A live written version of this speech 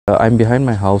I'm behind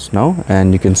my house now,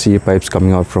 and you can see pipes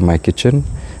coming out from my kitchen,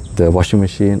 the washing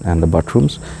machine and the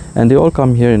bathrooms, and they all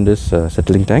come here in this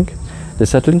settling tank. The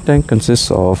settling tank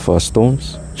consists of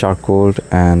stones, charcoal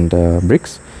and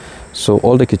bricks. So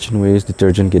all the kitchen waste,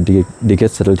 detergent, they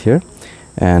get settled here,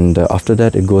 and after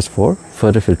that it goes for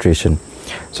further filtration.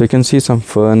 So you can see some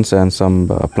ferns and some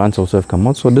plants also have come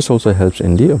out. So this also helps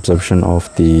in the absorption of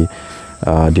the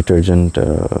detergent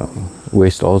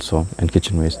waste also, and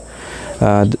kitchen waste.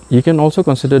 You can also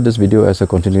consider this video as a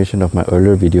continuation of my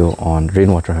earlier video on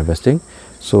rainwater harvesting.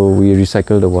 So we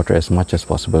recycle the water as much as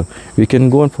possible. We can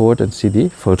go on forward and see the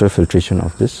further filtration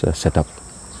of this setup.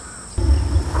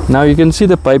 Now you can see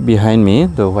the pipe behind me,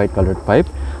 the white colored pipe.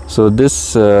 So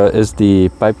this is the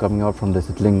pipe coming out from the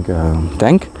settling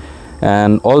tank,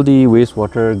 and all the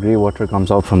wastewater, grey water comes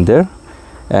out from there.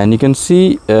 And you can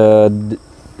see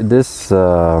this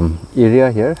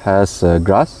area here has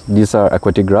grass. These are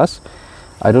aquatic grass.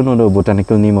 I don't know the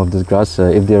botanical name of this grass.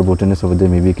 If there are botanists over there,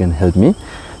 maybe you can help me.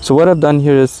 So what I've done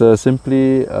here is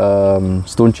simply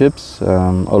stone chips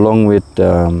along with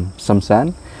some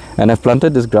sand, and I've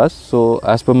planted this grass. So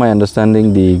as per my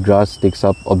understanding, the grass takes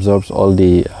up, absorbs all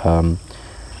the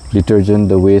detergent,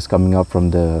 the waste coming up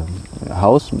from the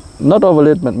house. Not all of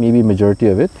it, but maybe majority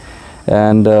of it.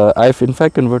 And I've in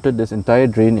fact converted this entire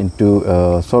drain into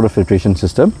a sort of filtration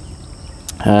system.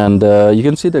 And you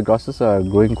can see the grasses are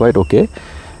growing quite okay.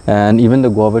 And even the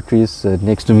guava trees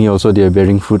next to me also, they are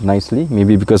bearing fruit nicely,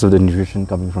 maybe because of the nutrition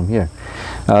coming from here.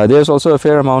 There's also a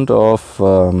fair amount of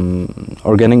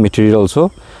organic material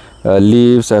also,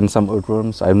 leaves and some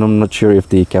earthworms. I'm not sure if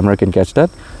the camera can catch that.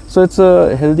 So it's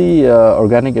a healthy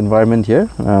organic environment here.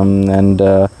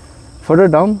 Further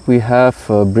down we have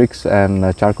bricks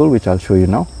and charcoal, which I'll show you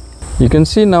now. You can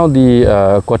see now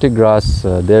the aquatic grass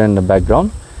there in the background,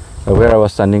 where I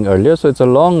was standing earlier. So it's a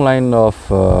long line of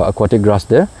aquatic grass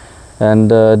there, and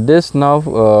this now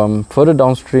further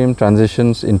downstream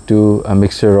transitions into a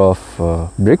mixture of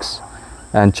bricks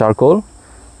and charcoal,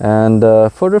 and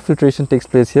further filtration takes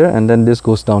place here, and then this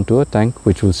goes down to a tank,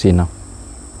 which we'll see now.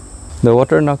 The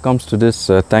water now comes to this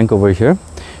tank over here,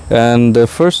 and the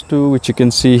first two, which you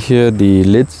can see here, the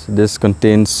lids, this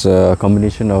contains a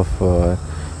combination of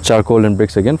charcoal and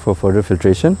bricks again for further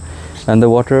filtration, and the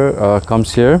water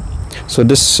comes here. So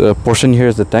this portion here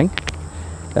is the tank,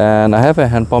 and I have a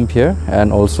hand pump here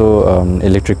and also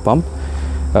electric pump,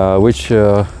 which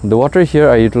the water here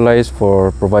I utilize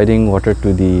for providing water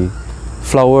to the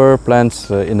flower plants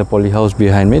in the poly house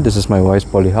behind me. This is my wife's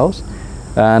poly house,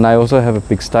 and I also have a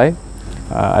pigsty.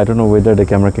 I don't know whether the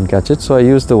camera can catch it, so I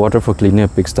use the water for cleaning a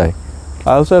pigsty.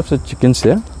 I also have some chickens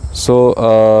here,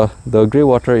 so the grey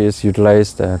water is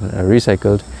utilized and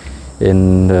recycled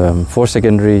in for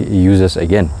secondary uses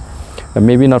again.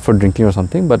 Maybe not for drinking or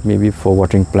something, but maybe for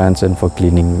watering plants and for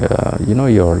cleaning you know,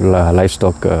 your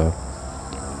livestock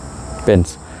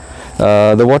pens.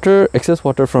 The water, excess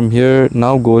water from here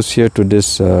now goes here to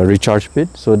this recharge pit.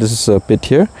 So this is a pit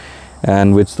here,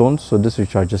 and with stones, so this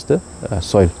recharges the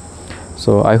soil.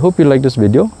 So I hope you like this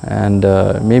video, and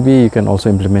maybe you can also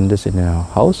implement this in your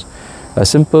house. A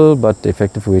simple but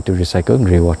effective way to recycle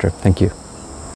grey water. Thank you.